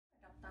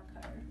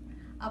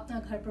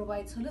Apna Ghar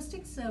provides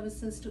holistic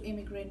services to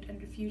immigrant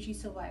and refugee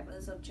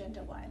survivors of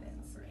gender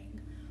violence.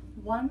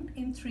 1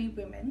 in 3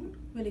 women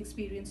will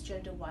experience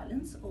gender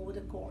violence over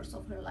the course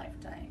of her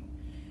lifetime.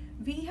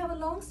 We have a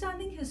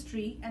long-standing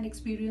history and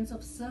experience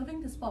of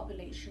serving this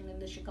population in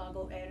the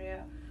Chicago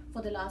area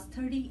for the last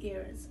 30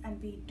 years,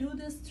 and we do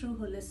this through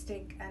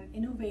holistic and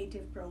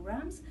innovative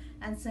programs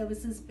and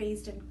services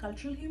based in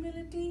cultural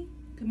humility,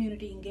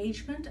 community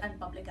engagement, and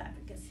public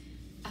advocacy.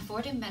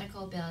 Affording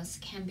medical bills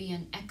can be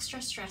an extra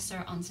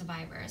stressor on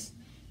survivors,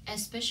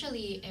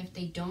 especially if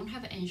they don't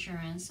have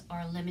insurance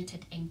or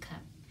limited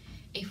income.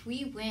 If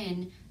we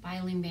win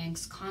Byline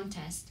Bank's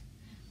contest,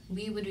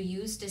 we would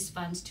use these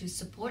funds to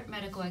support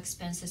medical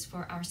expenses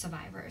for our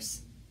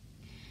survivors.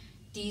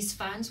 These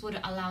funds would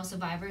allow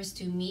survivors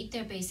to meet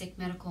their basic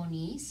medical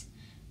needs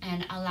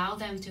and allow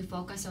them to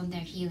focus on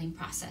their healing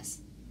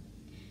process.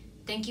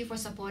 Thank you for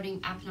supporting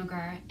Apna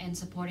Ghar and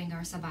supporting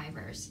our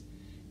survivors.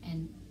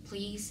 And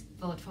please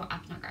vote for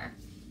Apna Ghar.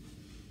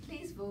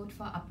 Please vote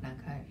for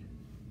Apna Ghar.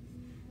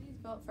 Please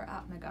vote for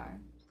Apna Ghar.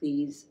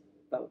 Please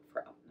vote for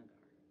Apna Ghar.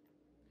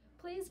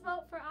 Please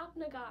vote for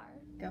Apna Ghar.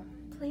 Go.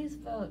 Please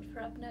vote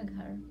for Apna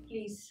Ghar.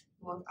 Please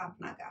vote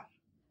Apna Ghar.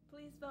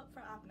 Please vote for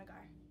Apna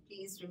Ghar.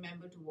 Please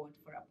remember to vote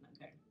for Apna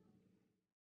Ghar.